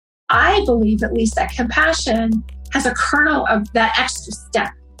I believe at least that compassion has a kernel of that extra step,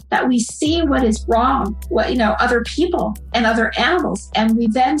 that we see what is wrong, other people and other animals. And we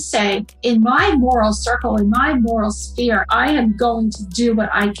then say, in my moral circle, in my moral sphere, I am going to do what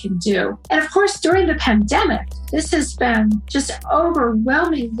I can do. And of course, during the pandemic, this has been just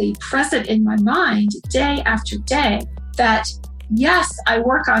overwhelmingly present in my mind day after day that yes, I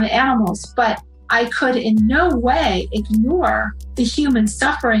work on animals, but I could in no way ignore the human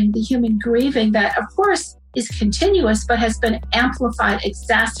suffering, the human grieving that, of course, is continuous, but has been amplified,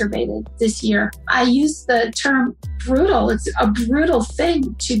 exacerbated this year. I use the term brutal. It's a brutal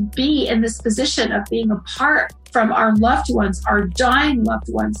thing to be in this position of being apart from our loved ones, our dying loved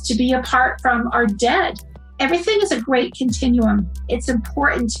ones, to be apart from our dead. Everything is a great continuum. It's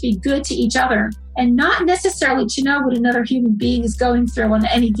important to be good to each other and not necessarily to know what another human being is going through on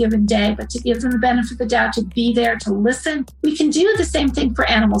any given day, but to give them the benefit of the doubt, to be there, to listen. We can do the same thing for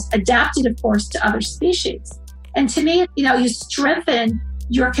animals, adapted, of course, to other species. And to me, you strengthen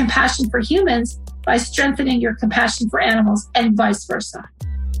your compassion for humans by strengthening your compassion for animals and vice versa.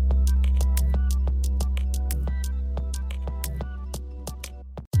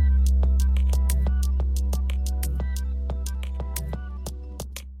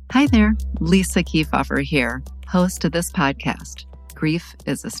 Hi there, Lisa Kefauver here, host of this podcast, Grief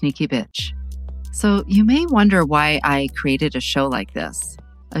is a Sneaky Bitch. So you may wonder why I created a show like this,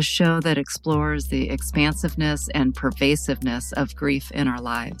 a show that explores the expansiveness and pervasiveness of grief in our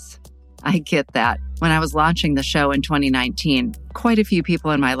lives. I get that. When I was launching the show in 2019, quite a few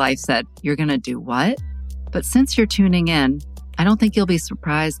people in my life said, "You're going to do what?" But since you're tuning in, I don't think you'll be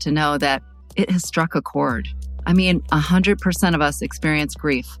surprised to know that it has struck a chord. 100% of us experience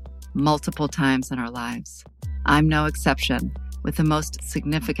grief multiple times in our lives. I'm no exception, with the most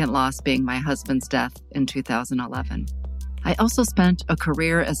significant loss being my husband's death in 2011. I also spent a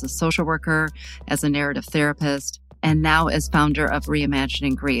career as a social worker, as a narrative therapist, and now as founder of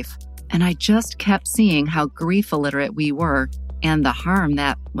Reimagining Grief. And I just kept seeing how grief illiterate we were and the harm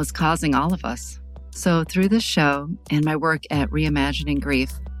that was causing all of us. So through this show and my work at Reimagining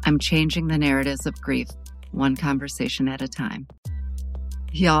Grief, I'm changing the narratives of grief, one conversation at a time.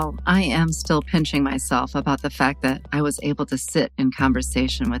 Y'all, I am still pinching myself about the fact that I was able to sit in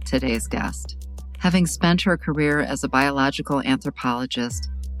conversation with today's guest. Having spent her career as a biological anthropologist,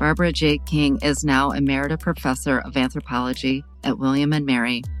 Barbara J. King is now Emerita Professor of Anthropology at William &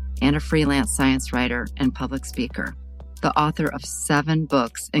 Mary and a freelance science writer and public speaker. The author of 7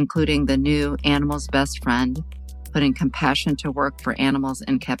 books, including the new Animal's Best Friend, Putting Compassion to Work for Animals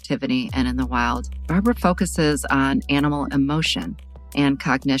in Captivity and in the Wild, Barbara focuses on animal emotion and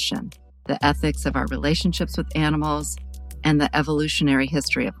cognition, the ethics of our relationships with animals, and the evolutionary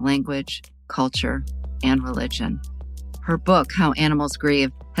history of language, culture, and religion. Her book, How Animals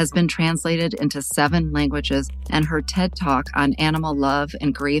Grieve, has been translated into 7 languages, and her TED Talk on animal love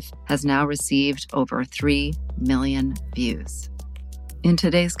and grief has now received over 3 million views. In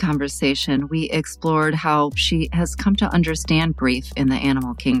today's conversation, we explored how she has come to understand grief in the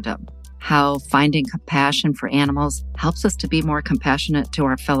animal kingdom, how finding compassion for animals helps us to be more compassionate to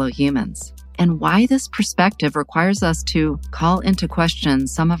our fellow humans, and why this perspective requires us to call into question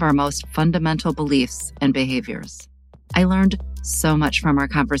some of our most fundamental beliefs and behaviors. I learned so much from our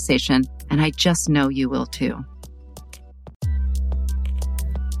conversation, and I just know you will too.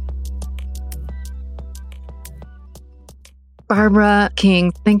 Barbara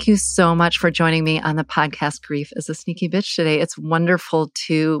King, thank you so much for joining me on the podcast Grief is a Sneaky Bitch today. It's wonderful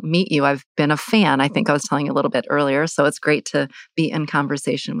to meet you. I've been a fan. I think I was telling you a little bit earlier, so it's great to be in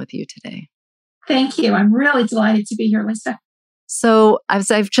conversation with you today. Thank you. I'm really delighted to be here, Lisa. So,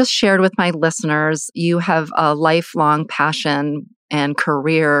 as I've just shared with my listeners, you have a lifelong passion and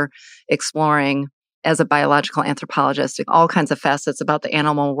career exploring as a biological anthropologist, all kinds of facets about the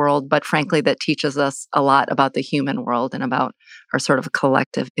animal world, but frankly, that teaches us a lot about the human world and about our sort of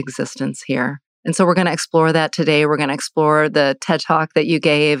collective existence here. And so we're going to explore that today. We're going to explore the TED Talk that you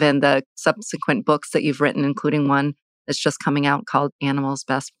gave and the subsequent books that you've written, including one that's just coming out called Animal's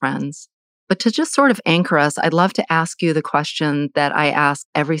Best Friends. But to just sort of anchor us, I'd love to ask you the question that I ask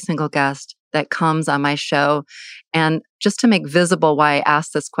every single guest that comes on my show. And just to make visible why I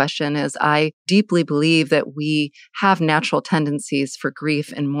ask this question is I deeply believe that we have natural tendencies for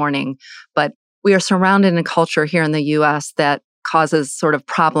grief and mourning, but we are surrounded in a culture here in the US that causes sort of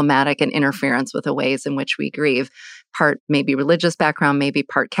problematic and interference with the ways in which we grieve. Part maybe religious background, maybe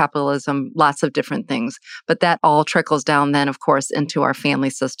part capitalism, lots of different things. But that all trickles down then, of course, into our family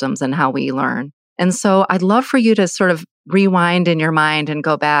systems and how we learn. And so I'd love for you to sort of rewind in your mind and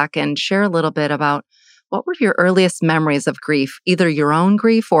go back and share a little bit about What were your earliest memories of grief, either your own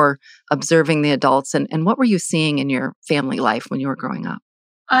grief or observing the adults? And what were you seeing in your family life when you were growing up?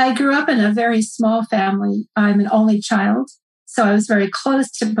 I grew up in a very small family. I'm an only child, so I was very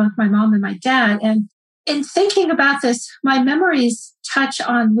close to both my mom and my dad. And in thinking about this, my memories touch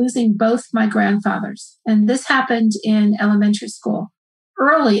on losing both my grandfathers. And this happened in elementary school,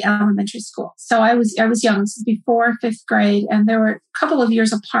 early elementary school. So I was young. This was before fifth grade, and they were a couple of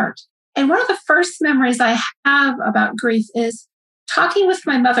years apart. And one of the first memories I have about grief is talking with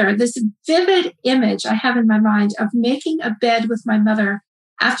my mother, this vivid image I have in my mind of making a bed with my mother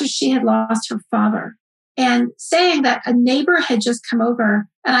after she had lost her father, and saying that a neighbor had just come over.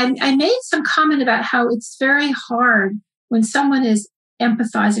 And I made some comment about how it's very hard when someone is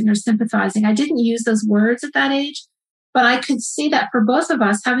empathizing or sympathizing. I didn't use those words at that age, but I could see that for both of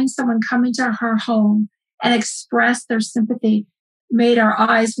us, having someone come into our home and express their sympathy made our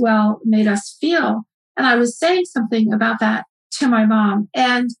eyes well, made us feel. And I was saying something about that to my mom.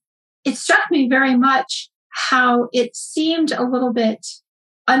 And it struck me very much how it seemed a little bit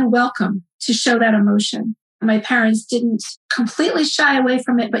unwelcome to show that emotion. My parents didn't completely shy away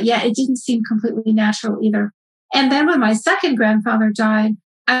from it, but yet it didn't seem completely natural either. And then when my second grandfather died,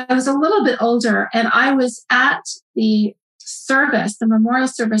 I was a little bit older, and I was at the service, the memorial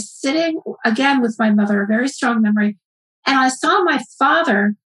service, sitting again with my mother, a very strong memory. And I saw my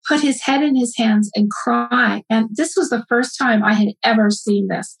father put his head in his hands and cry. And this was the first time I had ever seen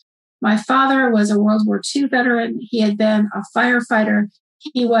this. My father was a World War II veteran. He had been a firefighter.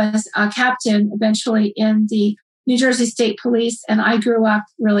 He was a captain eventually in the New Jersey State Police. And I grew up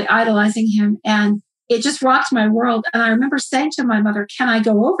really idolizing him. And it just rocked my world. And I remember saying to my mother, can I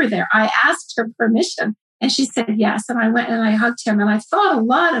go over there? I asked her permission, and she said yes. And I went and I hugged him. And I thought a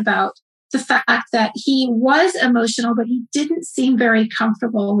lot about the fact that he was emotional, but he didn't seem very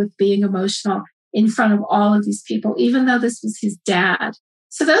comfortable with being emotional in front of all of these people, even though this was his dad.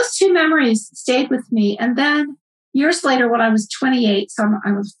 So those two memories stayed with me. And then years later, when I was 28, so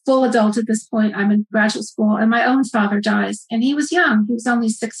I was full adult at this point, I'm in graduate school, and my own father dies. And he was young. He was only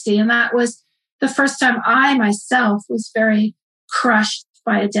 60. And that was the first time I myself was very crushed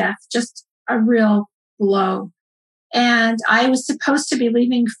by a death, just a real blow. And I was supposed to be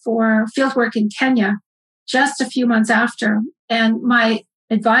leaving for fieldwork in Kenya just a few months after. And my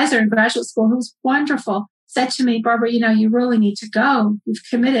advisor in graduate school, who was wonderful, said to me, Barbara, you really need to go. You've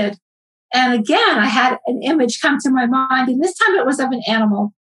committed. And again, I had an image come to my mind. And this time it was of an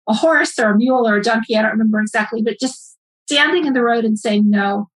animal, a horse or a mule or a donkey. I don't remember exactly, but just standing in the road and saying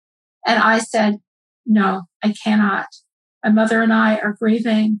no. And I said, no, I cannot. My mother and I are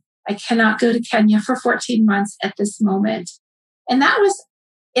grieving. I cannot go to Kenya for 14 months at this moment. And that was,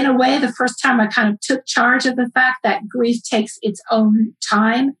 in a way, the first time I kind of took charge of the fact that grief takes its own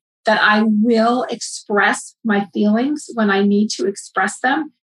time, that I will express my feelings when I need to express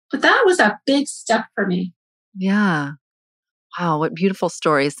them. But that was a big step for me. Yeah. Wow, what beautiful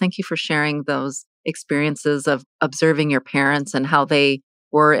stories. Thank you for sharing those experiences of observing your parents and how they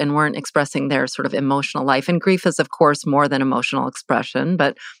were and weren't expressing their sort of emotional life. And grief is, of course, more than emotional expression,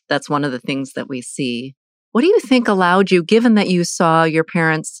 but that's one of the things that we see. What do you think allowed you, given that you saw your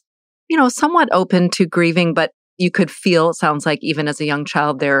parents, somewhat open to grieving, but you could feel, it sounds like even as a young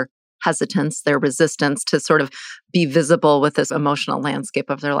child, their hesitance, their resistance to sort of be visible with this emotional landscape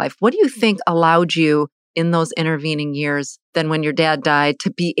of their life. What do you think allowed you in those intervening years, then when your dad died,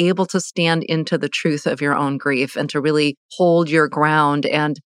 to be able to stand into the truth of your own grief and to really hold your ground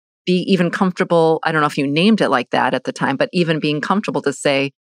and be even comfortable? I don't know if you named it like that at the time, but even being comfortable to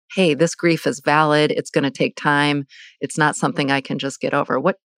say, hey, this grief is valid. It's going to take time. It's not something I can just get over.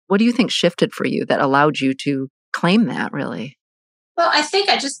 What do you think shifted for you that allowed you to claim that, really? Well, I think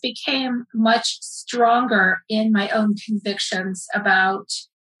I just became much stronger in my own convictions about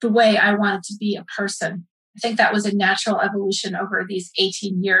the way I wanted to be a person. I think that was a natural evolution over these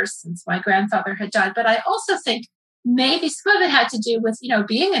 18 years since my grandfather had died. But I also think maybe some of it had to do with,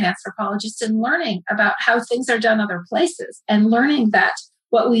 being an anthropologist and learning about how things are done other places, and learning that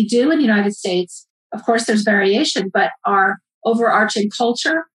what we do in the United States, of course, there's variation, but our overarching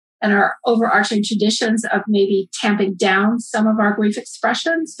culture and our overarching traditions of maybe tamping down some of our grief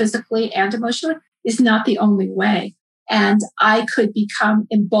expressions physically and emotionally is not the only way. And I could become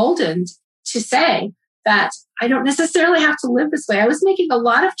emboldened to say that I don't necessarily have to live this way. I was making a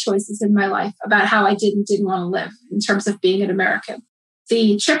lot of choices in my life about how I didn't want to live in terms of being an American.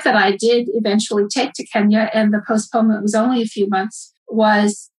 The trip that I did eventually take to Kenya, and the postponement was only a few months,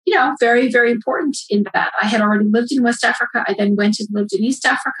 was, very, very important in that I had already lived in West Africa. I then went and lived in East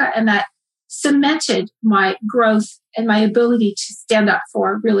Africa, and that cemented my growth and my ability to stand up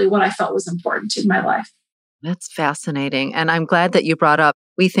for really what I felt was important in my life. That's fascinating. And I'm glad that you brought up,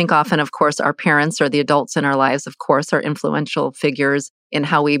 we think often, of course, our parents or the adults in our lives, of course, are influential figures in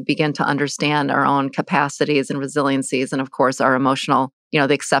how we begin to understand our own capacities and resiliencies. And of course, our emotional,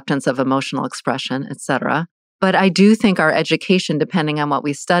 the acceptance of emotional expression, et cetera. But I do think our education, depending on what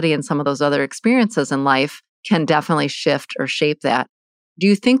we study and some of those other experiences in life, can definitely shift or shape that. Do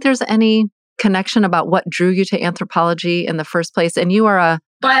you think there's any connection about what drew you to anthropology in the first place? And you are a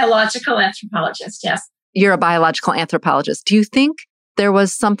biological anthropologist, yes. You're a biological anthropologist. Do you think there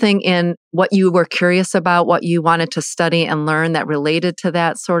was something in what you were curious about, what you wanted to study and learn that related to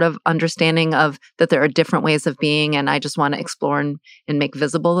that sort of understanding of that there are different ways of being and I just want to explore and make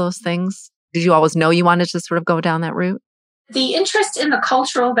visible those things? Did you always know you wanted to sort of go down that route? The interest in the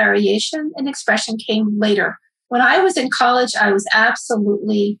cultural variation and expression came later. When I was in college, I was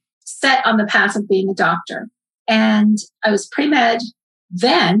absolutely set on the path of being a doctor. And I was pre-med.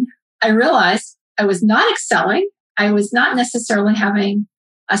 Then I realized I was not excelling. I was not necessarily having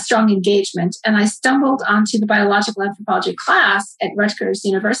a strong engagement. And I stumbled onto the biological anthropology class at Rutgers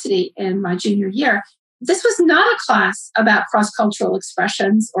University in my junior year. This was not a class about cross-cultural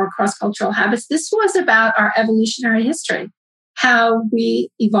expressions or cross-cultural habits. This was about our evolutionary history, how we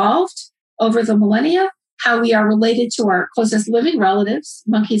evolved over the millennia, how we are related to our closest living relatives,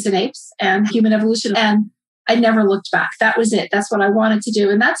 monkeys and apes, and human evolution. And I never looked back. That was it. That's what I wanted to do.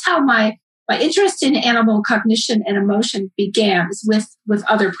 And that's how my interest in animal cognition and emotion began, with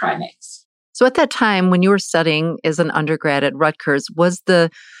other primates. So at that time, when you were studying as an undergrad at Rutgers, was the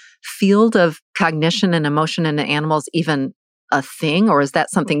field of cognition and emotion in animals even a thing? Or is that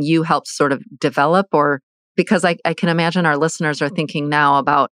something you helped sort of develop? Or because I can imagine our listeners are thinking now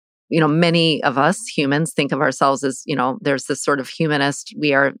about, many of us humans think of ourselves as, there's this sort of humanist,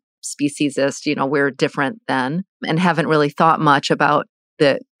 we are speciesist, we're different than, and haven't really thought much about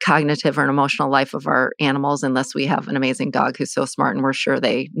the cognitive or emotional life of our animals unless we have an amazing dog who's so smart and we're sure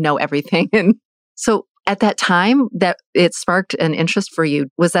they know everything. And so at that time that it sparked an interest for you,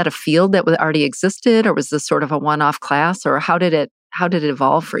 was that a field that already existed or was this sort of a one-off class or how did it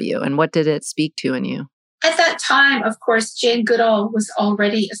evolve for you and what did it speak to in you? At that time, of course, Jane Goodall was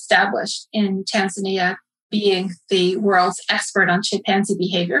already established in Tanzania, being the world's expert on chimpanzee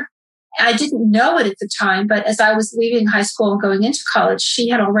behavior. I didn't know it at the time, but as I was leaving high school and going into college, she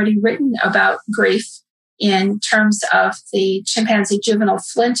had already written about grief in terms of the chimpanzee juvenile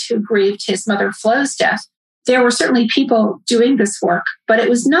Flint who grieved his mother Flo's death. There were certainly people doing this work, but it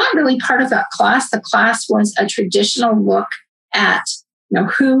was not really part of that class. The class was a traditional look at,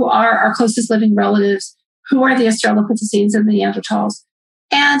 who are our closest living relatives, who are the Australopithecines and the Neanderthals.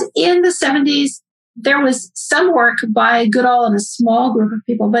 And in the 70s, there was some work by Goodall and a small group of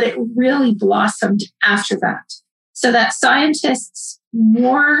people, but it really blossomed after that. So that scientists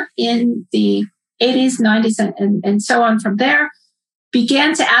more in the 80s, 90s, and so on from there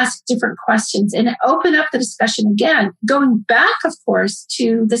began to ask different questions and open up the discussion again, going back, of course,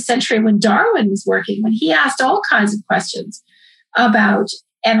 to the century when Darwin was working, when he asked all kinds of questions about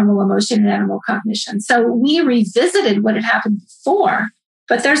animal emotion and animal cognition. So we revisited what had happened before.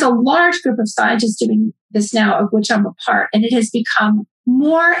 But there's a large group of scientists doing this now, of which I'm a part, and it has become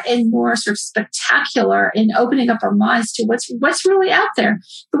more and more sort of spectacular in opening up our minds to what's really out there.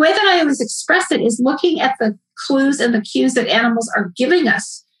 The way that I always express it is looking at the clues and the cues that animals are giving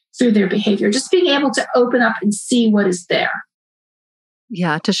us through their behavior, just being able to open up and see what is there.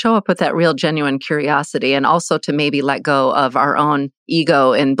 Yeah, to show up with that real genuine curiosity and also to maybe let go of our own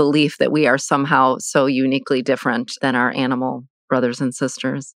ego and belief that we are somehow so uniquely different than our animal brothers and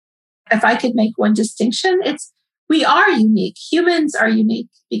sisters. If I could make one distinction, we are unique. Humans are unique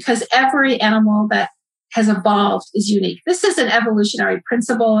because every animal that has evolved is unique. This is an evolutionary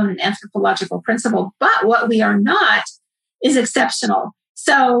principle and an anthropological principle, but what we are not is exceptional.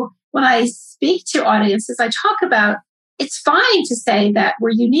 So when I speak to audiences, I talk about it's fine to say that we're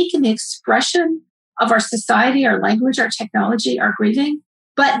unique in the expression of our society, our language, our technology, our grieving.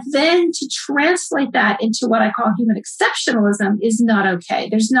 But then to translate that into what I call human exceptionalism is not okay.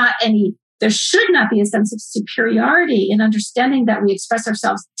 There should not be a sense of superiority in understanding that we express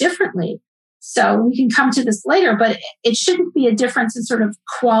ourselves differently. So we can come to this later, but it shouldn't be a difference in sort of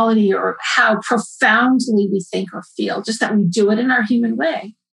quality or how profoundly we think or feel, just that we do it in our human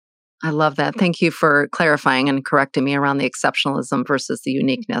way. I love that. Thank you for clarifying and correcting me around the exceptionalism versus the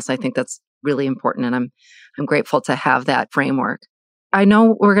uniqueness. I think that's really important, and I'm grateful to have that framework. I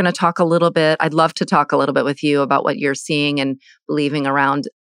know we're going to talk a little bit. I'd love to talk a little bit with you about what you're seeing and believing around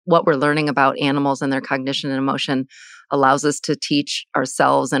what we're learning about animals and their cognition and emotion allows us to teach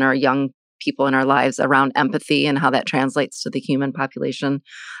ourselves and our young people in our lives around empathy and how that translates to the human population.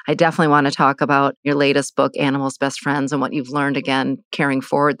 I definitely want to talk about your latest book, Animals' Best Friends, and what you've learned, again, carrying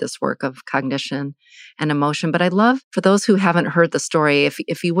forward this work of cognition and emotion. But I'd love, for those who haven't heard the story,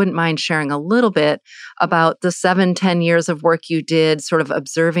 if you wouldn't mind sharing a little bit about the 7-10 years of work you did, sort of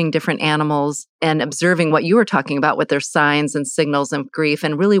observing different animals and observing what you were talking about with their signs and signals of grief,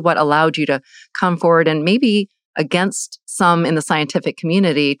 and really what allowed you to come forward and maybe against some in the scientific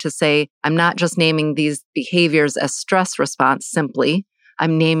community to say, I'm not just naming these behaviors as stress response simply,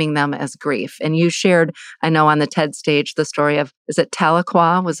 I'm naming them as grief. And you shared, I know on the TED stage, the story of, is it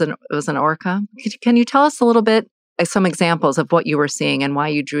Tahlequah was an orca? Can you tell us a little bit, some examples of what you were seeing and why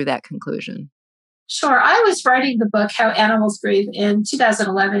you drew that conclusion? Sure. I was writing the book, How Animals Grieve, in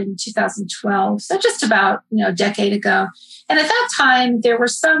 2011, 2012. So just about, a decade ago. And at that time, there were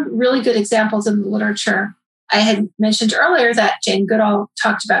some really good examples in the literature. I had mentioned earlier that Jane Goodall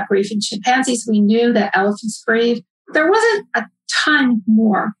talked about grief in chimpanzees. We knew that elephants grieve. There wasn't a ton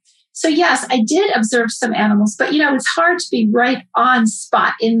more. So yes, I did observe some animals, but it's hard to be right on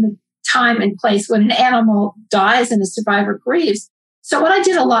spot in the time and place when an animal dies and a survivor grieves. So what I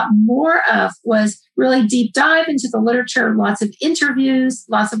did a lot more of was really deep dive into the literature, lots of interviews,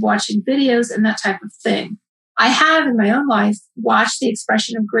 lots of watching videos and that type of thing. I have in my own life watched the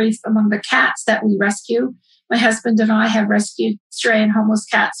expression of grief among the cats that we rescue. My husband and I have rescued stray and homeless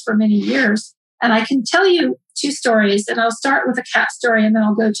cats for many years. And I can tell you 2 stories, and I'll start with a cat story and then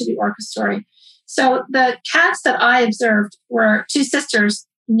I'll go to the orca story. So the cats that I observed were 2 sisters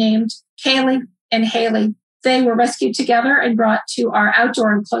named Kaylee and Haley. They were rescued together and brought to our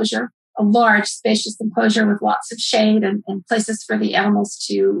outdoor enclosure, a large, spacious enclosure with lots of shade and places for the animals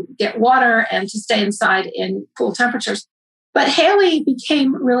to get water and to stay inside in cool temperatures. But Haley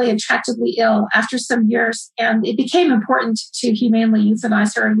became really intractably ill after some years, and it became important to humanely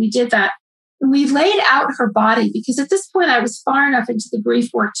euthanize her, and we did that. And we laid out her body because at this point I was far enough into the grief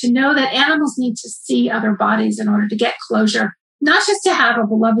work to know that animals need to see other bodies in order to get closure, not just to have a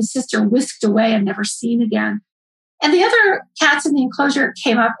beloved sister whisked away and never seen again. And the other cats in the enclosure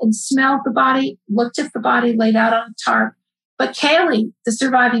came up and smelled the body, looked at the body laid out on a tarp. But Kaylee, the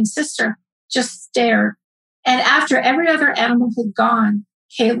surviving sister, just stared. And after every other animal had gone,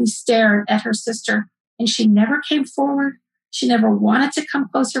 Kaylee stared at her sister, and she never came forward. She never wanted to come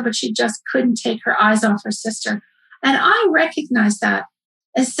closer, but she just couldn't take her eyes off her sister. And I recognize that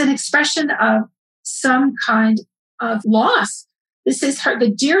as an expression of some kind of loss. This is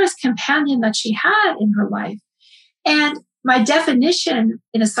the dearest companion that she had in her life. And my definition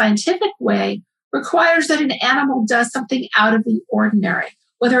in a scientific way requires that an animal does something out of the ordinary,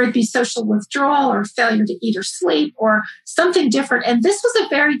 whether it be social withdrawal or failure to eat or sleep or something different. And this was a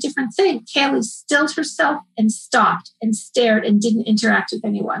very different thing. Kaylee stilled herself and stopped and stared and didn't interact with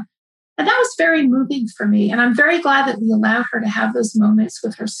anyone. And that was very moving for me. And I'm very glad that we allowed her to have those moments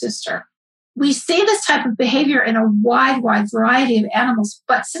with her sister. We see this type of behavior in a wide variety of animals.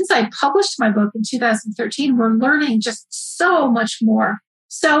 But since I published my book in 2013, we're learning just so much more.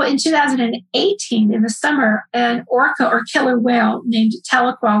 So in 2018, in the summer, an orca or killer whale named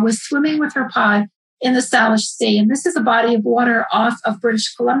Tahlequah was swimming with her pod in the Salish Sea. And this is a body of water off of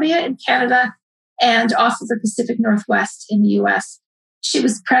British Columbia in Canada and off of the Pacific Northwest in the US. She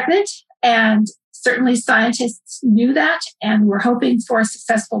was pregnant, and certainly scientists knew that and were hoping for a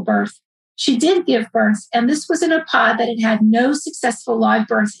successful birth. She did give birth, and this was in a pod that had had no successful live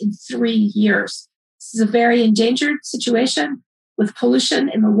birth in 3 years. This is a very endangered situation with pollution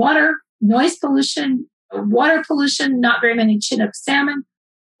in the water, noise pollution, water pollution, not very many Chinook salmon.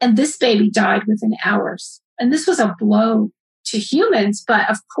 And this baby died within hours. And this was a blow to humans. But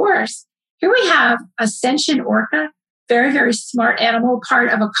of course, here we have a sentient orca, very, very smart animal, part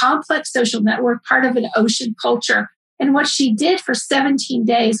of a complex social network, part of an ocean culture. And what she did for 17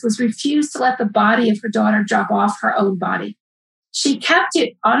 days was refuse to let the body of her daughter drop off her own body. She kept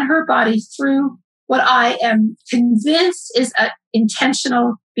it on her body through what I am convinced is an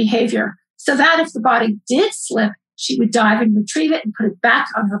intentional behavior, so that if the body did slip, she would dive and retrieve it and put it back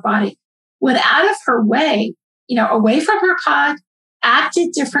on her body. Went out of her way, away from her pod,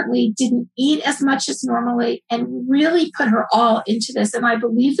 acted differently, didn't eat as much as normally, and really put her all into this. And I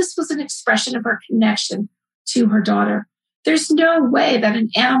believe this was an expression of her connection to her daughter. There's no way that an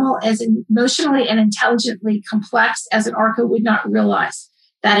animal as emotionally and intelligently complex as an orca would not realize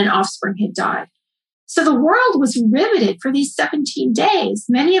that an offspring had died. So the world was riveted for these 17 days.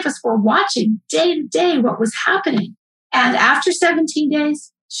 Many of us were watching day to day what was happening. And after 17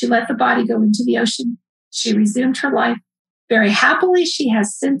 days, she let the body go into the ocean. She resumed her life. Very happily, she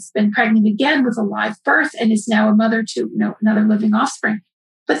has since been pregnant again with a live birth and is now a mother to another living offspring.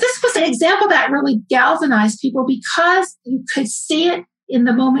 But this was an example that really galvanized people because you could see it in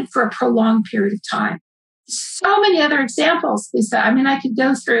the moment for a prolonged period of time. So many other examples, Lisa. I mean, I could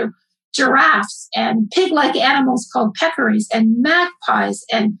go through giraffes and pig-like animals called peccaries and magpies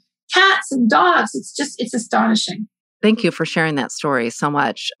and cats and dogs. It's astonishing. Thank you for sharing that story so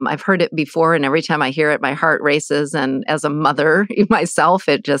much. I've heard it before, and every time I hear it, my heart races. And as a mother myself,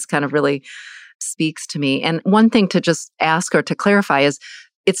 it just kind of really speaks to me. And one thing to just ask or to clarify is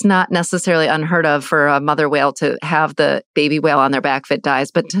it's not necessarily unheard of for a mother whale to have the baby whale on their back if it dies,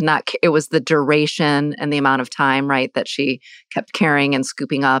 but it was the duration and the amount of time, right, that she kept carrying and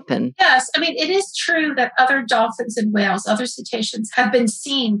scooping up. And yes, I mean, it is true that other dolphins and whales, other cetaceans have been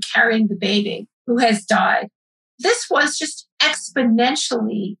seen carrying the baby who has died. This was just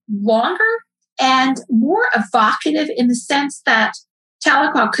exponentially longer and more evocative in the sense that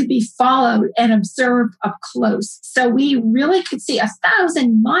Tahlequah could be followed and observed up close. So we really could see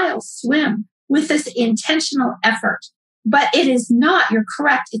 1,000-mile swim with this intentional effort. But it is not, you're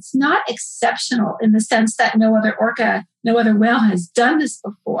correct, it's not exceptional in the sense that no other orca, no other whale has done this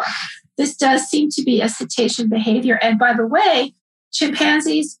before. This does seem to be a cetacean behavior. And by the way,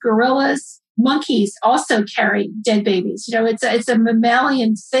 chimpanzees, gorillas, monkeys also carry dead babies. You know, it's a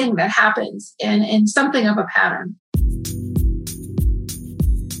mammalian thing that happens in something of a pattern.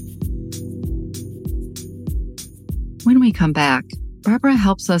 When we come back, Barbara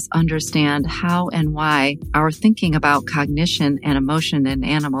helps us understand how and why our thinking about cognition and emotion in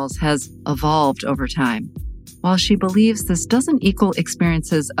animals has evolved over time. While she believes this doesn't equal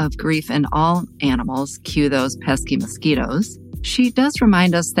experiences of grief in all animals, cue those pesky mosquitoes, she does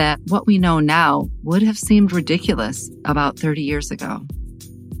remind us that what we know now would have seemed ridiculous about 30 years ago.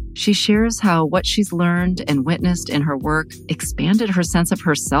 She shares how what she's learned and witnessed in her work expanded her sense of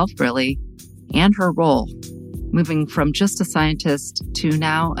herself, really, and her role, moving from just a scientist to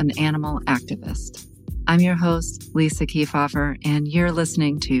now an animal activist. I'm your host, Lisa Kefauver, and you're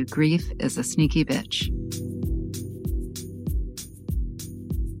listening to Grief is a Sneaky Bitch.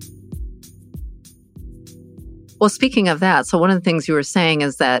 Well, speaking of that, so one of the things you were saying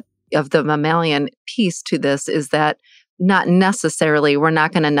is that of the mammalian piece to this is that we're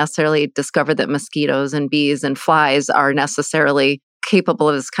not going to necessarily discover that mosquitoes and bees and flies are necessarily capable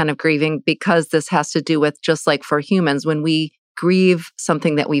of this kind of grieving, because this has to do with, just like for humans, when we grieve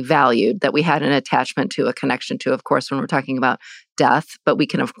something that we valued, that we had an attachment to, a connection to, of course, when we're talking about death, but we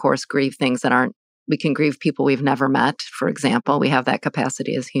can, of course, grieve things that we can grieve people we've never met, for example. We have that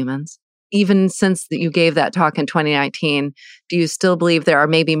capacity as humans. Even since you gave that talk in 2019, do you still believe there are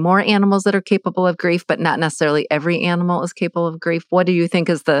maybe more animals that are capable of grief, but not necessarily every animal is capable of grief? What do you think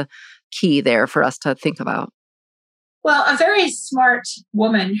is the key there for us to think about? Well, a very smart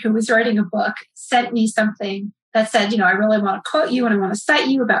woman who was writing a book sent me something that said, I really want to quote you and I want to cite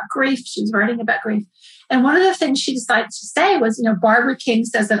you about grief. She was writing about grief. And one of the things she decided to say was, Barbara King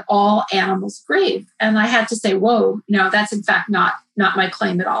says that all animals grieve. And I had to say, whoa, that's in fact not my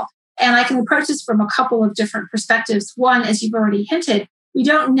claim at all. And I can approach this from a couple of different perspectives. One, as you've already hinted, we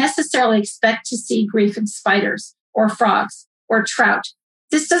don't necessarily expect to see grief in spiders or frogs or trout.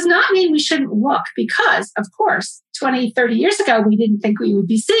 This does not mean we shouldn't look because, of course, 20, 30 years ago, we didn't think we would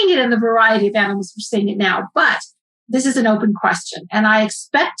be seeing it in the variety of animals we're seeing it now. But this is an open question. And I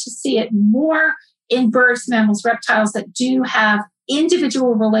expect to see it more in birds, mammals, reptiles that do have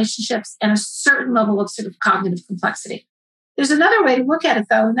individual relationships and a certain level of sort of cognitive complexity. There's another way to look at it,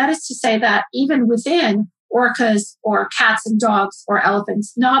 though, and that is to say that even within orcas or cats and dogs or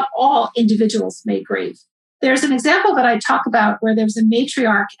elephants, not all individuals may grieve. There's an example that I talk about where there was a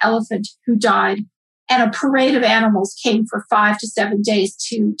matriarch elephant who died, and a parade of animals came for 5 to 7 days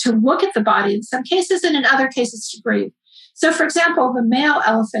to look at the body in some cases, and in other cases to grieve. So, for example, the male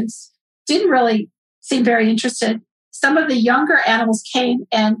elephants didn't really seem very interested. Some of the younger animals came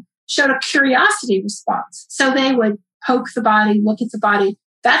and showed a curiosity response. So they would poke the body, look at the body.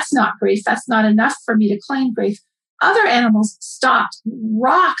 That's not grief. That's not enough for me to claim grief. Other animals stopped,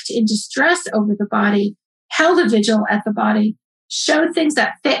 rocked in distress over the body, held a vigil at the body, showed things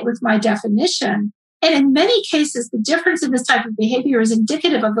that fit with my definition. And in many cases, the difference in this type of behavior is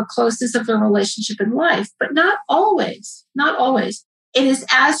indicative of the closeness of the relationship in life, but not always, not always. It is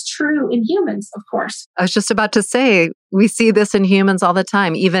as true in humans, of course. I was just about to say, we see this in humans all the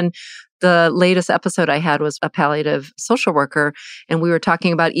time. Even the latest episode I had was a palliative social worker, and we were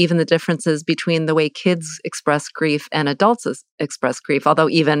talking about even the differences between the way kids express grief and adults express grief, although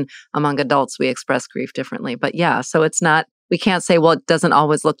even among adults, we express grief differently. But yeah, so it's not, we can't say, well, it doesn't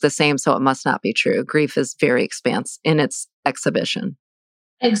always look the same, so it must not be true. Grief is very expansive in its exhibition.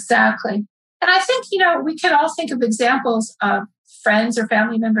 Exactly. And I think, we can all think of examples of friends or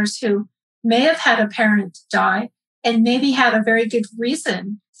family members who may have had a parent die and maybe had a very good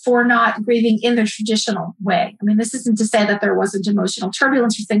reason for not grieving in the traditional way. I mean, this isn't to say that there wasn't emotional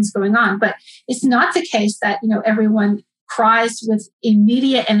turbulence or things going on, but it's not the case that, everyone cries with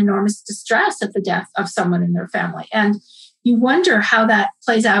immediate and enormous distress at the death of someone in their family. And you wonder how that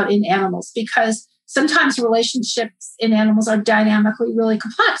plays out in animals, because sometimes relationships in animals are dynamically really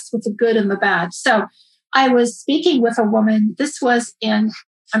complex with the good and the bad. So I was speaking with a woman. This was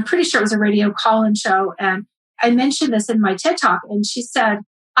I'm pretty sure it was a radio call-in show. And I mentioned this in my TED Talk. And she said,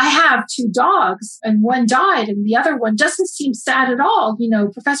 I have 2 dogs and one died and the other one doesn't seem sad at all.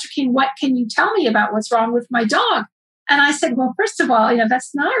 Professor King, what can you tell me about what's wrong with my dog? And I said, well, first of all,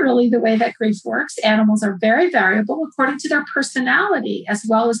 that's not really the way that grief works. Animals are very variable according to their personality, as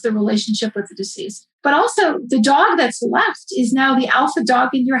well as the relationship with the deceased. But also the dog that's left is now the alpha dog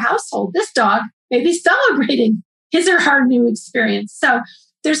in your household. This dog may be celebrating his or her new experience. So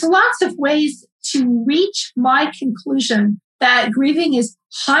there's lots of ways to reach my conclusion that grieving is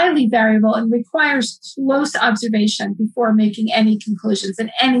highly variable and requires close observation before making any conclusions in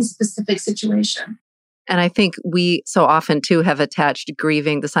any specific situation. And I think we so often too have attached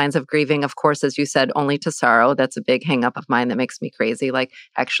grieving, the signs of grieving, of course, as you said, only to sorrow. That's a big hang up of mine that makes me crazy, like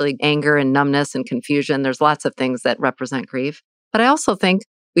actually anger and numbness and confusion. There's lots of things that represent grief. But I also think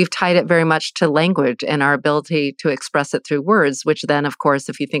we've tied it very much to language and our ability to express it through words, which then, of course,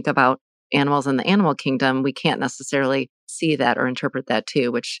 if you think about animals in the animal kingdom, we can't necessarily see that or interpret that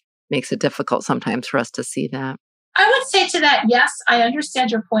too, which makes it difficult sometimes for us to see that. I would say to that, yes, I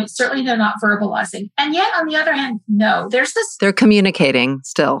understand your point. Certainly they're not verbalizing. And yet, on the other hand, no. They're communicating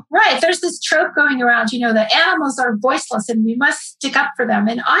still. Right. There's this trope going around, that animals are voiceless and we must stick up for them.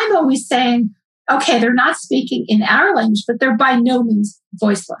 And I'm always saying, okay, they're not speaking in our language, but they're by no means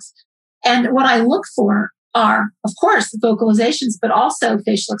voiceless. And what I look for are, of course, vocalizations, but also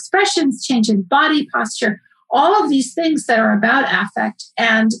facial expressions, change in body posture, all of these things that are about affect.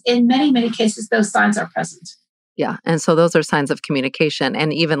 And in many, many cases, those signs are present. Yeah. And so those are signs of communication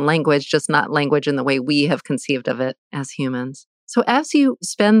and even language, just not language in the way we have conceived of it as humans. So as you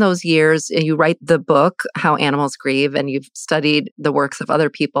spend those years, you write the book, How Animals Grieve, and you've studied the works of other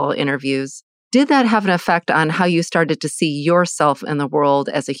people, interviews. Did that have an effect on how you started to see yourself in the world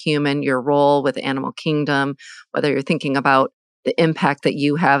as a human, your role with the animal kingdom, whether you're thinking about the impact that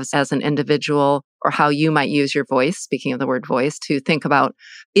you have as an individual or how you might use your voice, speaking of the word voice, to think about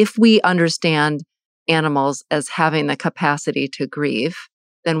if we understand animals as having the capacity to grieve,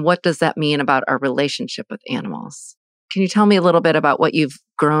 then what does that mean about our relationship with animals? Can you tell me a little bit about what you've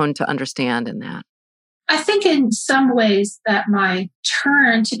grown to understand in that? I think in some ways that my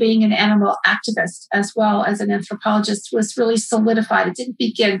turn to being an animal activist as well as an anthropologist was really solidified. It didn't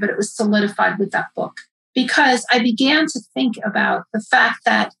begin, but it was solidified with that book, because I began to think about the fact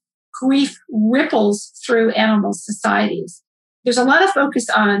that grief ripples through animal societies. There's a lot of focus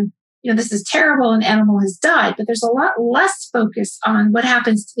on, this is terrible, an animal has died, but there's a lot less focus on what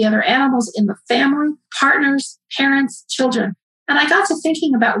happens to the other animals in the family, partners, parents, children. And I got to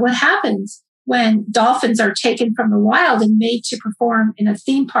thinking about what happens when dolphins are taken from the wild and made to perform in a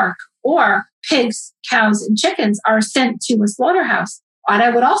theme park, or pigs, cows, and chickens are sent to a slaughterhouse. And I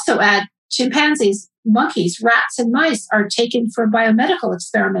would also add chimpanzees, monkeys, rats, and mice are taken for biomedical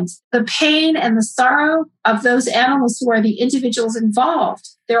experiments. The pain and the sorrow of those animals who are the individuals involved,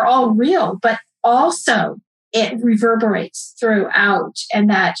 they're all real, but also it reverberates throughout. And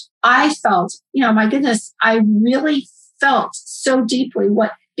that I felt, my goodness, I really felt so deeply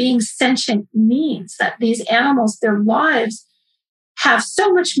what being sentient means, that these animals, their lives have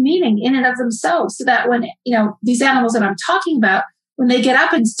so much meaning in and of themselves, so that when, these animals that I'm talking about, when they get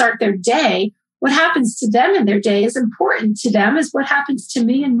up and start their day, what happens to them in their day is important to them as what happens to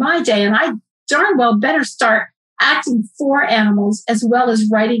me in my day. And I darn well better start acting for animals as well as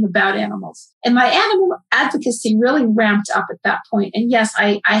writing about animals. And my animal advocacy really ramped up at that point. And yes,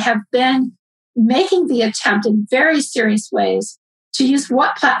 I have been making the attempt in very serious ways to use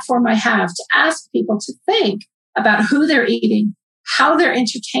what platform I have to ask people to think about who they're eating, how their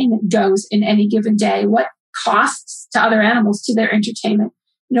entertainment goes in any given day, what costs to other animals to their entertainment.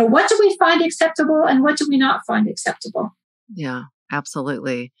 What do we find acceptable and what do we not find acceptable? Yeah,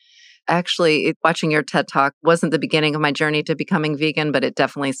 absolutely. Actually, watching your TED Talk wasn't the beginning of my journey to becoming vegan, but it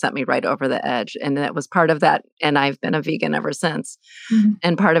definitely sent me right over the edge. And that was part of that. And I've been a vegan ever since. Mm-hmm.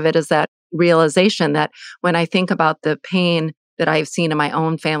 And part of it is that realization that when I think about the pain that I've seen in my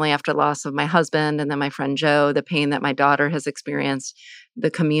own family after the loss of my husband and then my friend Joe, the pain that my daughter has experienced,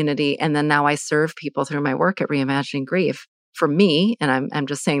 the community, and then now I serve people through my work at Reimagining Grief. For me, and I'm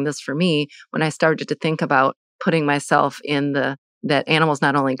just saying this for me, when I started to think about putting myself in that animals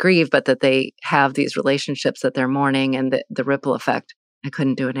not only grieve, but that they have these relationships that they're mourning and the ripple effect. I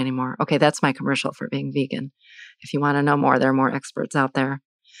couldn't do it anymore. Okay, that's my commercial for being vegan. If you want to know more, there are more experts out there.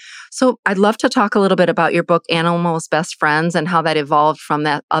 So I'd love to talk a little bit about your book, Animals Best Friends, and how that evolved from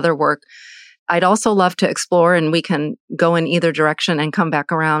that other work. I'd also love to explore, and we can go in either direction and come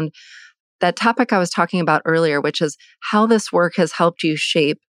back around, that topic I was talking about earlier, which is how this work has helped you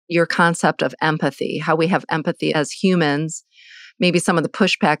shape your concept of empathy, how we have empathy as humans. Maybe some of the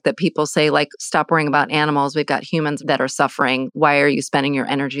pushback that people say, like, stop worrying about animals. We've got humans that are suffering. Why are you spending your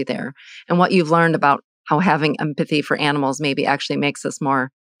energy there? And what you've learned about how having empathy for animals maybe actually makes us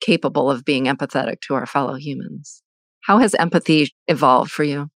more capable of being empathetic to our fellow humans. How has empathy evolved for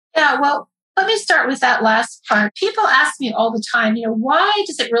you? Yeah, well, let me start with that last part. People ask me all the time, why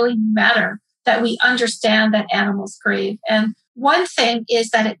does it really matter that we understand that animals grieve? And one thing is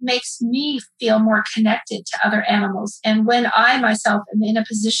that it makes me feel more connected to other animals. And when I myself am in a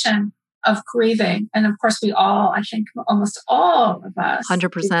position of grieving, and of course we all, I think almost all of us.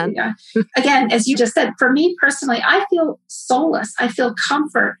 100%. Again, as you just said, for me personally, I feel solace. I feel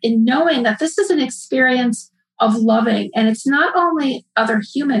comfort in knowing that this is an experience of loving. And it's not only other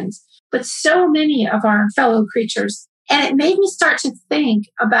humans, but so many of our fellow creatures. And it made me start to think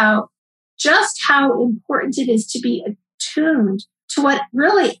about just how important it is to be attuned to what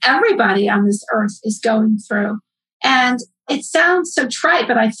really everybody on this earth is going through. And it sounds so trite,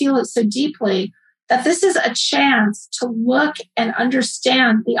 but I feel it so deeply that this is a chance to look and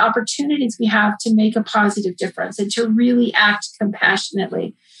understand the opportunities we have to make a positive difference and to really act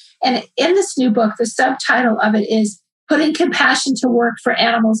compassionately. And in this new book, the subtitle of it is Putting Compassion to Work for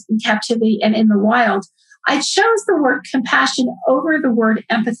Animals in Captivity and in the Wild. I chose the word compassion over the word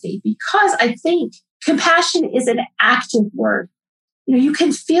empathy because I think compassion is an active word. You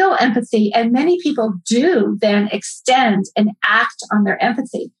can feel empathy, and many people do then extend and act on their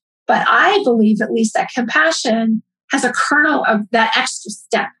empathy. But I believe, at least, that compassion has a kernel of that extra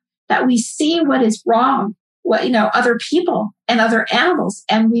step, that we see what is wrong, other people and other animals.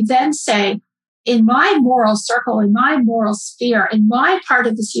 And we then say, in my moral circle, in my moral sphere, in my part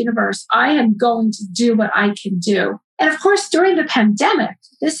of this universe, I am going to do what I can do. And of course, during the pandemic,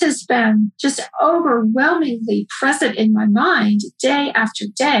 this has been just overwhelmingly present in my mind day after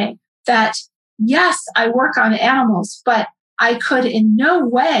day that, yes, I work on animals, but I could in no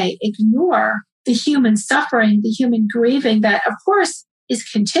way ignore the human suffering, the human grieving that, of course, is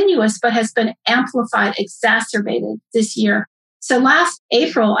continuous, but has been amplified, exacerbated this year. So last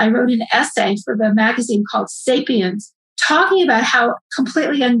April, I wrote an essay for the magazine called Sapiens, talking about how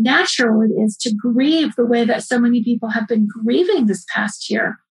completely unnatural it is to grieve the way that so many people have been grieving this past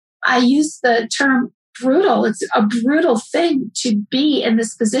year. I use the term brutal. It's a brutal thing to be in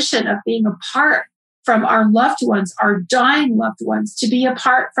this position of being apart from our loved ones, our dying loved ones, to be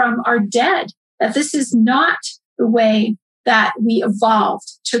apart from our dead, that this is not the way that we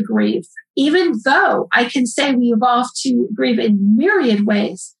evolved to grieve. Even though I can say we evolved to grieve in myriad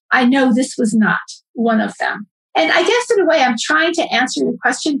ways, I know this was not one of them. And I guess in a way, I'm trying to answer your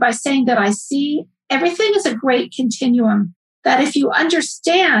question by saying that I see everything as a great continuum, that if you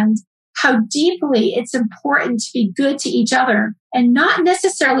understand how deeply it's important to be good to each other and not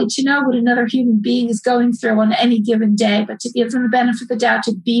necessarily to know what another human being is going through on any given day, but to give them the benefit of the doubt,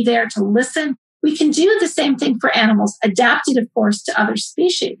 to be there, to listen, we can do the same thing for animals, adapted, of course, to other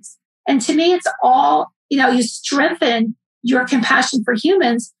species. And to me, it's all, you strengthen your compassion for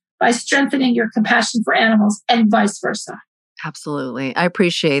humans by strengthening your compassion for animals and vice versa. Absolutely. I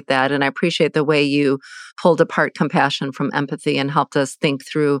appreciate that. And I appreciate the way you pulled apart compassion from empathy and helped us think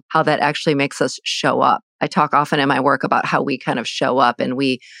through how that actually makes us show up. I talk often in my work about how we kind of show up, and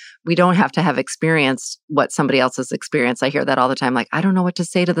we don't have to have experienced what somebody else has experienced. I hear that all the time. Like, I don't know what to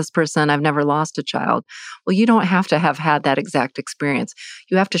say to this person. I've never lost a child. Well, you don't have to have had that exact experience.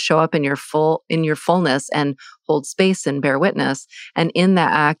 You have to show up in your fullness and hold space and bear witness. And in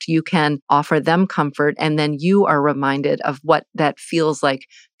that act, you can offer them comfort. And then you are reminded of what that feels like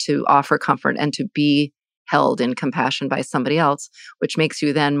to offer comfort and to be held in compassion by somebody else, which makes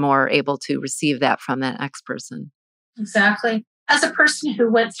you then more able to receive that from that next person. Exactly. As a person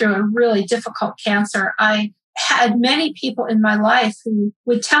who went through a really difficult cancer, I had many people in my life who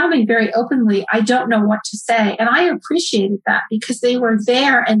would tell me very openly, I don't know what to say. And I appreciated that because they were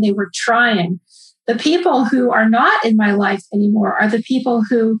there and they were trying. The people who are not in my life anymore are the people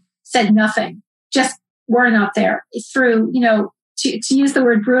who said nothing, just were not there through, to use the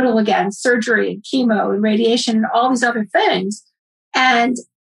word brutal again, surgery and chemo and radiation and all these other things. And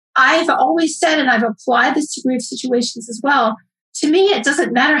I've always said, and I've applied this to grief situations as well, to me, it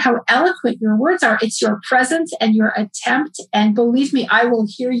doesn't matter how eloquent your words are. It's your presence and your attempt. And believe me, I will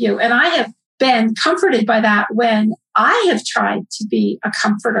hear you. And I have been comforted by that when I have tried to be a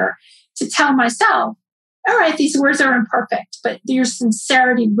comforter, to tell myself, all right, these words are imperfect, but your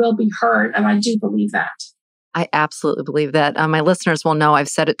sincerity will be heard. And I do believe that. I absolutely believe that. My listeners will know I've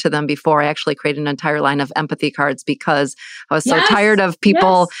said it to them before. I actually created an entire line of empathy cards because I was so tired of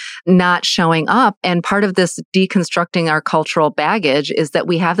people not showing up. And part of this deconstructing our cultural baggage is that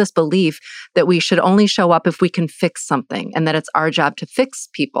we have this belief that we should only show up if we can fix something and that it's our job to fix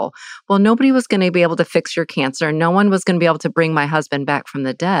people. Well, nobody was going to be able to fix your cancer. No one was going to be able to bring my husband back from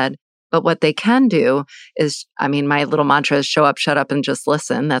the dead. But what they can do is, my little mantra is show up, shut up, and just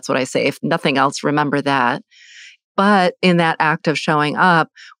listen. That's what I say. If nothing else, remember that. But in that act of showing up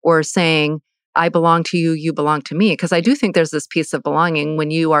or saying, I belong to you, you belong to me. Because I do think there's this piece of belonging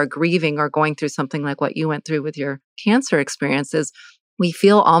when you are grieving or going through something like what you went through with your cancer experiences. We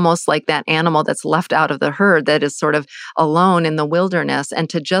feel almost like that animal that's left out of the herd that is sort of alone in the wilderness. And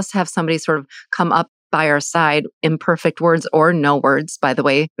to just have somebody sort of come up by our side, imperfect words or no words, by the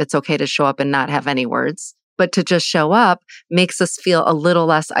way, it's okay to show up and not have any words. But to just show up makes us feel a little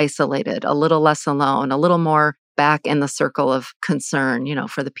less isolated, a little less alone, a little more back in the circle of concern,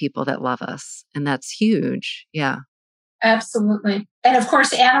 for the people that love us. And that's huge. Yeah. Absolutely. And of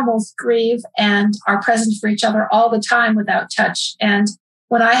course, animals grieve and are present for each other all the time without touch. And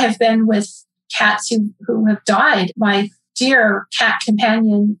when I have been with cats who have died, my dear cat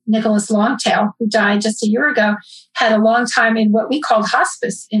companion, Nicholas Longtail, who died just a year ago, had a long time in what we called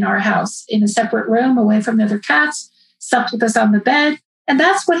hospice in our house, in a separate room away from the other cats, slept with us on the bed. And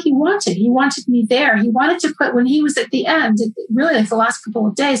that's what he wanted. He wanted me there. He wanted to put, when he was at the end, really like the last couple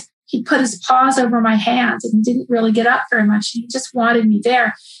of days, he put his paws over my hands and he didn't really get up very much. He just wanted me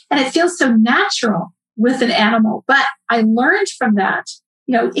there. And it feels so natural with an animal. But I learned from that,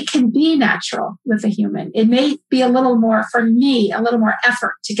 it can be natural with a human. It may be a little more, for me, a little more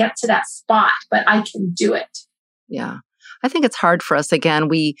effort to get to that spot, but I can do it. Yeah. I think it's hard for us. Again,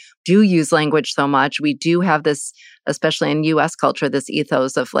 we do use language so much. We do have this, especially in US culture, this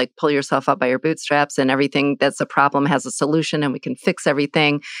ethos of like, pull yourself up by your bootstraps and everything that's a problem has a solution and we can fix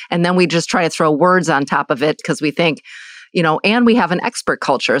everything. And then we just try to throw words on top of it because we think, and we have an expert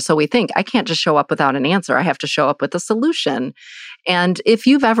culture. So we think, I can't just show up without an answer. I have to show up with a solution. And if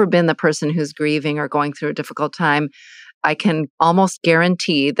you've ever been the person who's grieving or going through a difficult time, I can almost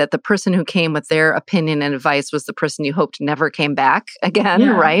guarantee that the person who came with their opinion and advice was the person you hoped never came back again,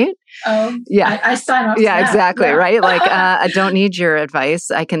 right? Yeah. I sign off. Yeah, exactly. Yeah. Right. Like, I don't need your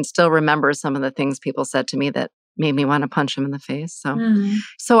advice. I can still remember some of the things people said to me that made me want to punch them in the face.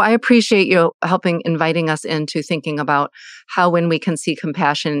 So I appreciate you inviting us into thinking about how, when we can see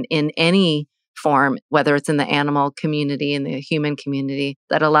compassion in any form, whether it's in the animal community, in the human community,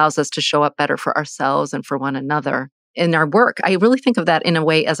 that allows us to show up better for ourselves and for one another. In our work, I really think of that in a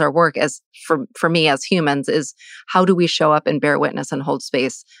way as our work, as for me as humans, is how do we show up and bear witness and hold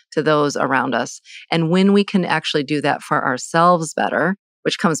space to those around us? And when we can actually do that for ourselves better,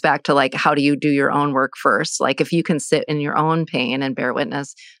 which comes back to like, how do you do your own work first? Like if you can sit in your own pain and bear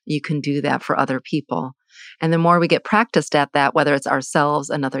witness, you can do that for other people. And the more we get practiced at that, whether it's ourselves,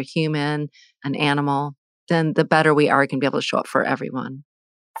 another human, an animal, then the better we are, can be able to show up for everyone.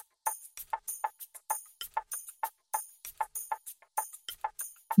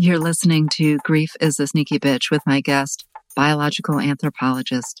 You're listening to Grief is a Sneaky Bitch with my guest, biological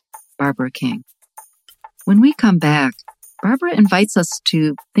anthropologist, Barbara King. When we come back, Barbara invites us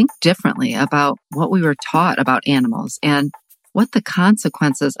to think differently about what we were taught about animals and what the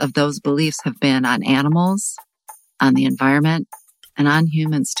consequences of those beliefs have been on animals, on the environment, and on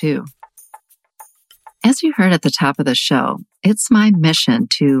humans too. As you heard at the top of the show, it's my mission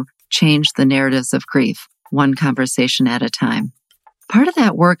to change the narratives of grief, one conversation at a time. Part of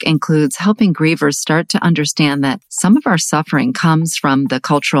that work includes helping grievers start to understand that some of our suffering comes from the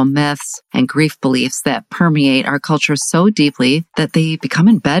cultural myths and grief beliefs that permeate our culture so deeply that they become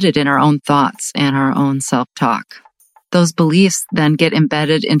embedded in our own thoughts and our own self-talk. Those beliefs then get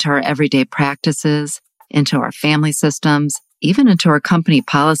embedded into our everyday practices, into our family systems, even into our company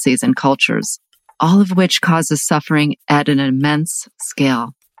policies and cultures, all of which causes suffering at an immense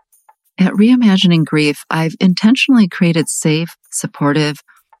scale. At Reimagining Grief, I've intentionally created safe, supportive,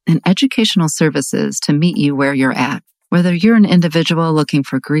 and educational services to meet you where you're at. Whether you're an individual looking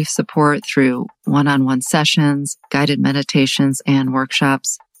for grief support through one-on-one sessions, guided meditations, and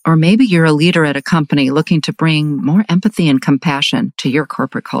workshops, or maybe you're a leader at a company looking to bring more empathy and compassion to your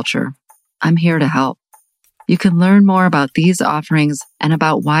corporate culture, I'm here to help. You can learn more about these offerings and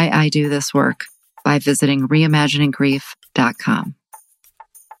about why I do this work by visiting reimagininggrief.com.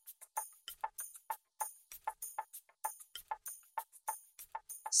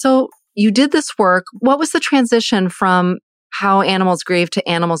 So you did this work. What was the transition from how animals grieve to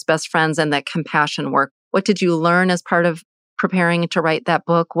animals' best friends and that compassion work? What did you learn as part of preparing to write that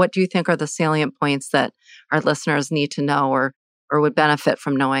book? What do you think are the salient points that our listeners need to know or would benefit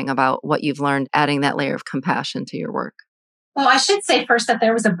from knowing about what you've learned, adding that layer of compassion to your work? Well, I should say first that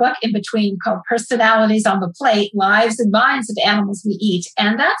there was a book in between called Personalities on the Plate, Lives and Minds of Animals We Eat.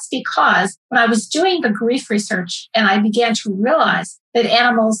 And that's because when I was doing the grief research and I began to realize that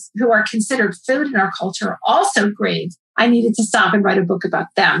animals who are considered food in our culture also grieve, I needed to stop and write a book about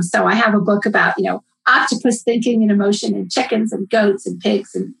them. So I have a book about, octopus thinking and emotion and chickens and goats and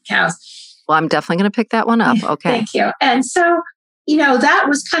pigs and cows. Well, I'm definitely going to pick that one up. Okay. Thank you. And so that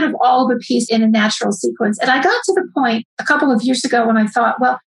was kind of all the piece in a natural sequence. And I got to the point a couple of years ago when I thought,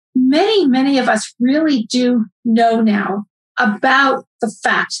 well, many, many of us really do know now about the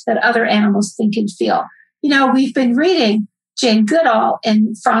fact that other animals think and feel. We've been reading Jane Goodall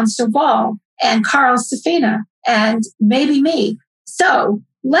and Frans de Waal and Carl Safina and maybe me. So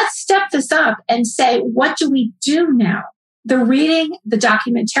let's step this up and say, what do we do now? The reading, the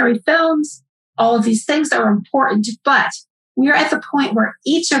documentary films, all of these things are important, but we're at the point where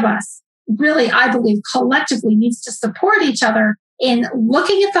each of us really, I believe, collectively needs to support each other in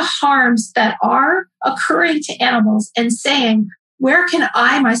looking at the harms that are occurring to animals and saying, where can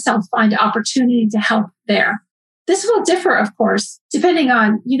I myself find opportunity to help there? This will differ, of course, depending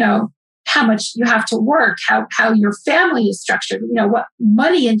on, how much you have to work, how your family is structured, what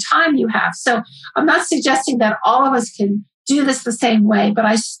money and time you have. So I'm not suggesting that all of us can do this the same way, but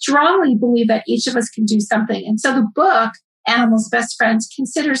I strongly believe that each of us can do something. And so the book, Animals' Best Friends,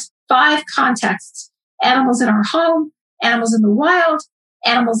 considers 5 contexts: animals in our home, animals in the wild,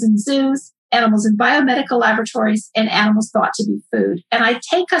 animals in zoos, animals in biomedical laboratories, and animals thought to be food. And I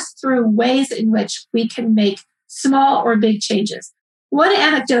take us through ways in which we can make small or big changes. One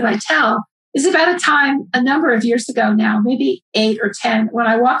anecdote I tell is about a time a number of years ago now, maybe 8 or 10, when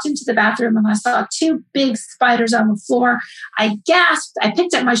I walked into the bathroom and I saw 2 big spiders on the floor. I gasped, I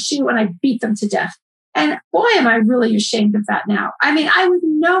picked up my shoe, and I beat them to death. And boy, am I really ashamed of that now. I mean, I would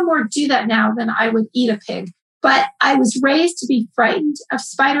no more do that now than I would eat a pig. But I was raised to be frightened of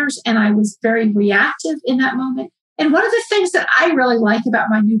spiders, and I was very reactive in that moment. And one of the things that I really like about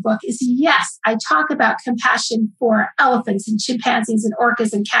my new book is, yes, I talk about compassion for elephants and chimpanzees and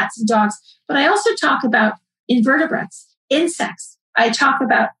orcas and cats and dogs, but I also talk about invertebrates, insects. I talk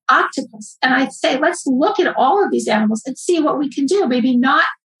about octopus. And I say, let's look at all of these animals and see what we can do. Maybe not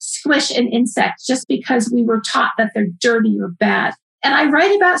squish an insect just because we were taught that they're dirty or bad. And I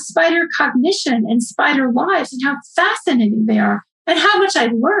write about spider cognition and spider lives and how fascinating they are and how much I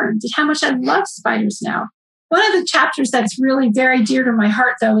learned and how much I love spiders now. One of the chapters that's really very dear to my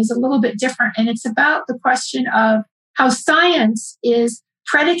heart, though, is a little bit different. And it's about the question of how science is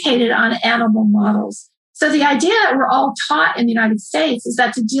predicated on animal models. So the idea that we're all taught in the United States is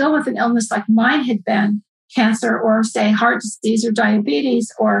that to deal with an illness like mine had been, cancer or, say, heart disease or diabetes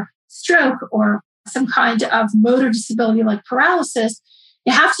or stroke or some kind of motor disability like paralysis,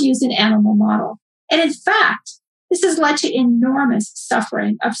 you have to use an animal model. And in fact, this has led to enormous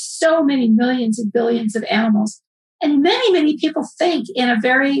suffering of so many millions and billions of animals. And many, many people think in a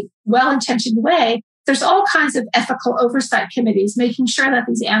very well-intentioned way, there's all kinds of ethical oversight committees making sure that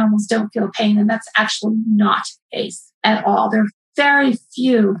these animals don't feel pain. And that's actually not the case at all. There are very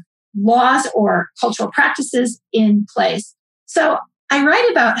few laws or cultural practices in place. So I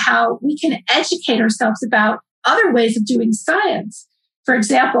write about how we can educate ourselves about other ways of doing science. For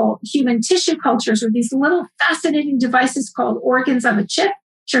example, human tissue cultures are these little fascinating devices called organs on a chip,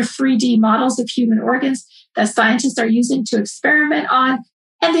 which are 3D models of human organs that scientists are using to experiment on.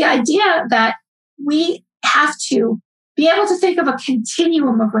 And the idea that we have to be able to think of a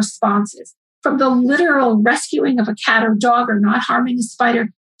continuum of responses, from the literal rescuing of a cat or dog or not harming a spider,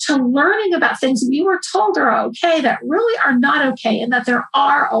 to learning about things we were told are okay that really are not okay, and that there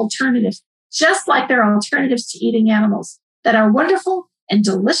are alternatives, just like there are alternatives to eating animals that are wonderful and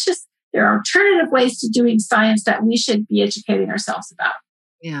delicious. There are alternative ways to doing science that we should be educating ourselves about.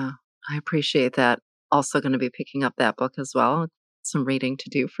 Yeah, I appreciate that. Also going to be picking up that book as well. Some reading to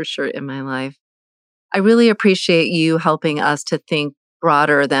do for sure in my life. I really appreciate you helping us to think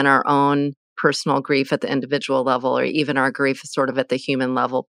broader than our own personal grief at the individual level, or even our grief sort of at the human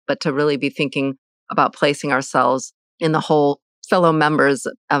level, but to really be thinking about placing ourselves in the whole fellow members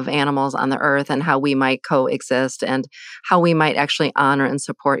of animals on the earth and how we might coexist and how we might actually honor and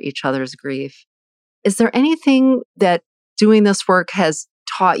support each other's grief. Is there anything that doing this work has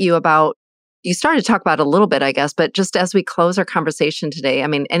taught you about You started to talk about it a little bit, I guess, but just as we close our conversation today, I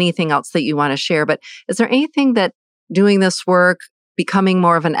mean, anything else that you want to share, but is there anything that doing this work, becoming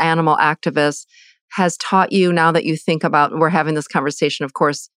more of an animal activist has taught you now that you think about, we're having this conversation, of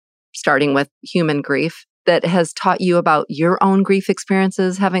course, starting with human grief, that has taught you about your own grief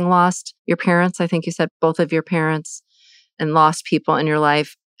experiences, having lost your parents? I think you said both of your parents and lost people in your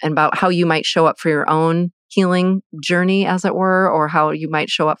life, and about how you might show up for your own healing journey, as it were, or how you might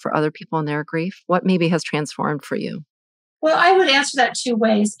show up for other people in their grief. What maybe has transformed for you? Well, I would answer that two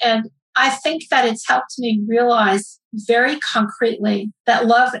ways. And I think that it's helped me realize very concretely that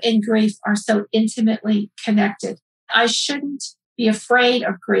love and grief are so intimately connected. I shouldn't be afraid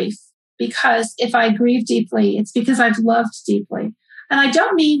of grief, because if I grieve deeply, it's because I've loved deeply. And I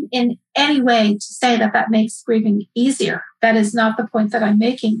don't mean in any way to say that that makes grieving easier. That is not the point that I'm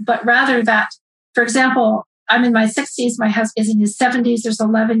making, but rather that, for example, I'm in my 60s, my husband is in his 70s, there's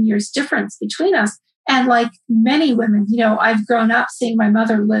 11 years difference between us. And like many women, I've grown up seeing my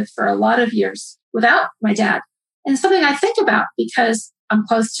mother live for a lot of years without my dad. And it's something I think about because I'm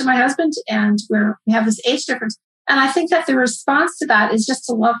close to my husband and we have this age difference. And I think that the response to that is just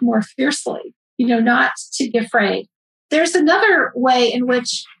to love more fiercely, not to be afraid. There's another way in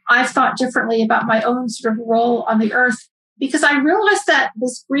which I've thought differently about my own sort of role on the earth, because I realized that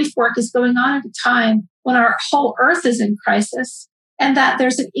this grief work is going on at a time when our whole earth is in crisis, and that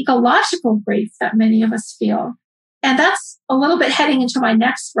there's an ecological grief that many of us feel. And that's a little bit heading into my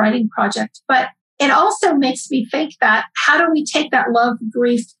next writing project. But it also makes me think that how do we take that love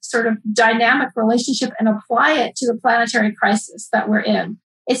grief sort of dynamic relationship and apply it to the planetary crisis that we're in?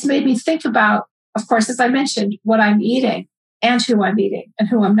 It's made me think about, of course, as I mentioned, what I'm eating and who I'm eating and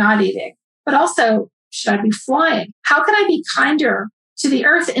who I'm not eating. But also, should I be flying? How can I be kinder to the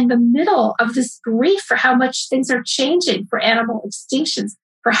earth in the middle of this grief for how much things are changing, for animal extinctions,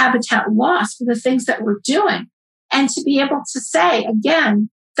 for habitat loss, for the things that we're doing? And to be able to say,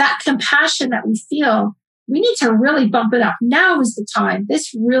 again, that compassion that we feel, we need to really bump it up. Now is the time.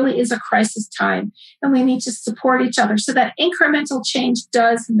 This really is a crisis time. And we need to support each other so that incremental change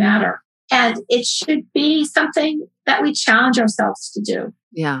does matter. And it should be something that we challenge ourselves to do.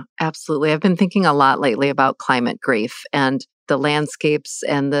 Yeah, absolutely. I've been thinking a lot lately about climate grief and the landscapes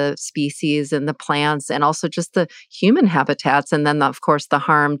and the species and the plants and also just the human habitats. And then, of course, the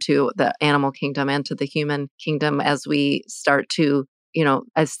harm to the animal kingdom and to the human kingdom as we start to,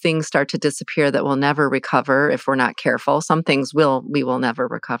 as things start to disappear that will never recover if we're not careful. Some things we will never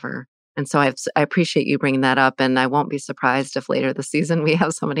recover. And so I appreciate you bringing that up. And I won't be surprised if later this season we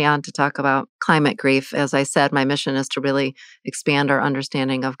have somebody on to talk about climate grief. As I said, my mission is to really expand our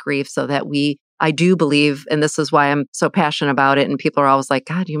understanding of grief so that I do believe, and this is why I'm so passionate about it. And people are always like,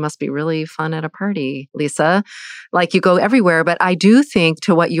 God, you must be really fun at a party, Lisa. Like you go everywhere. But I do think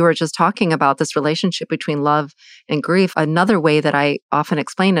to what you were just talking about, this relationship between love and grief, another way that I often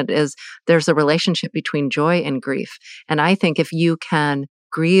explain it is there's a relationship between joy and grief. And I think if you can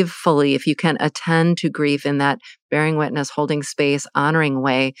grieve fully, if you can attend to grief in that bearing witness, holding space, honoring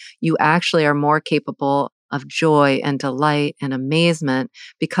way, you actually are more capable of joy and delight and amazement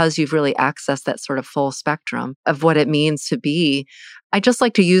because you've really accessed that sort of full spectrum of what it means to be. I just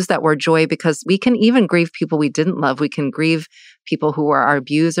like to use that word joy because we can even grieve people we didn't love. We can grieve people who are our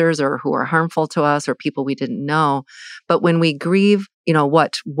abusers or who are harmful to us or people we didn't know. But when we grieve,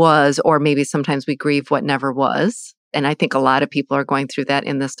 what was, or maybe sometimes we grieve what never was. And I think a lot of people are going through that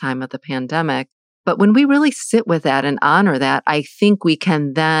in this time of the pandemic. But when we really sit with that and honor that, I think we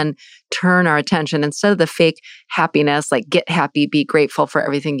can then turn our attention instead of the fake happiness, like get happy, be grateful for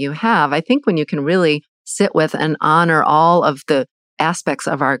everything you have. I think when you can really sit with and honor all of the aspects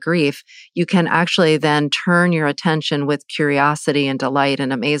of our grief, you can actually then turn your attention with curiosity and delight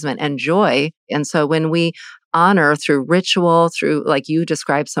and amazement and joy. And so when we honor through ritual, through like you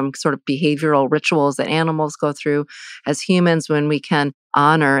described some sort of behavioral rituals that animals go through as humans, when we can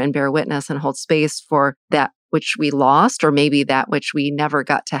honor and bear witness and hold space for that which we lost or maybe that which we never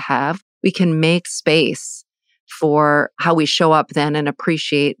got to have, we can make space for how we show up then and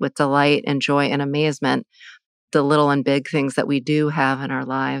appreciate with delight and joy and amazement the little and big things that we do have in our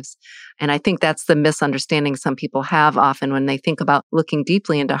lives. And I think that's the misunderstanding some people have often when they think about looking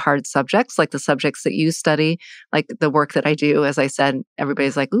deeply into hard subjects, like the subjects that you study, like the work that I do. As I said,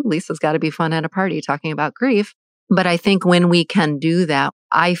 everybody's like, ooh, Lisa's got to be fun at a party talking about grief. But I think when we can do that,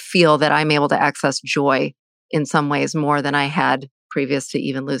 I feel that I'm able to access joy in some ways more than I had previous to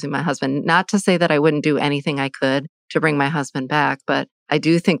even losing my husband. Not to say that I wouldn't do anything I could to bring my husband back, but I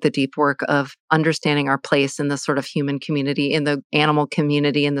do think the deep work of understanding our place in the sort of human community, in the animal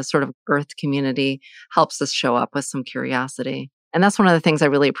community, in the sort of earth community helps us show up with some curiosity. And that's one of the things I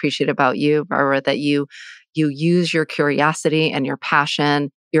really appreciate about you, Barbara, that you use your curiosity and your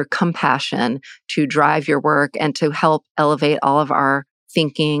passion, your compassion to drive your work and to help elevate all of our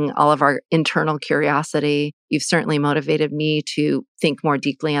thinking, all of our internal curiosity. You've certainly motivated me to think more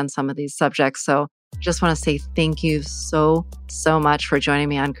deeply on some of these subjects. So just want to say thank you so much for joining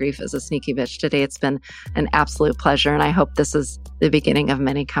me on Grief is a Sneaky Bitch today. It's been an absolute pleasure, and I hope this is the beginning of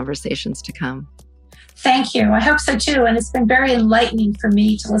many conversations to come. Thank you. I hope so too. And it's been very enlightening for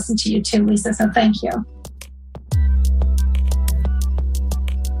me to listen to you too, Lisa. So thank you.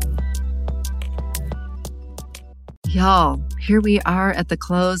 Y'all, here we are at the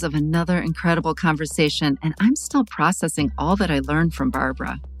close of another incredible conversation, and I'm still processing all that I learned from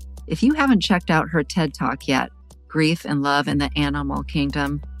Barbara. If you haven't checked out her TED Talk yet, Grief and Love in the Animal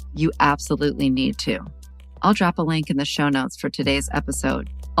Kingdom, you absolutely need to. I'll drop a link in the show notes for today's episode,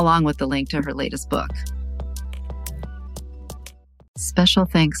 along with the link to her latest book. Special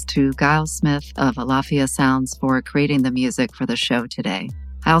thanks to Giles Smith of Alafia Sounds for creating the music for the show today.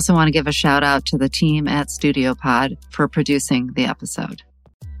 I also want to give a shout out to the team at Studio Pod for producing the episode.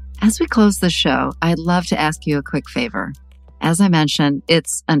 As we close the show, I'd love to ask you a quick favor. As I mentioned,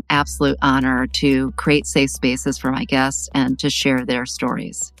 it's an absolute honor to create safe spaces for my guests and to share their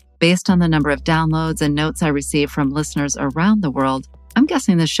stories. Based on the number of downloads and notes I receive from listeners around the world, I'm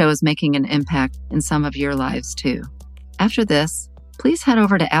guessing this show is making an impact in some of your lives too. After this, please head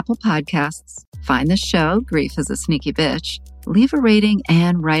over to Apple Podcasts, find the show, Grief is a Sneaky Bitch, leave a rating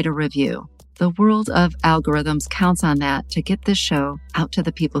and write a review. The world of algorithms counts on that to get this show out to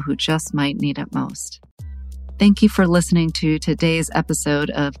the people who just might need it most. Thank you for listening to today's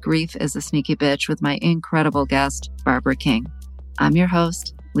episode of Grief is a Sneaky Bitch with my incredible guest, Barbara King. I'm your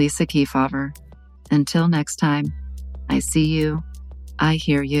host, Lisa Kefauver. Until next time, I see you, I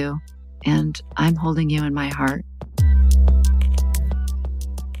hear you, and I'm holding you in my heart.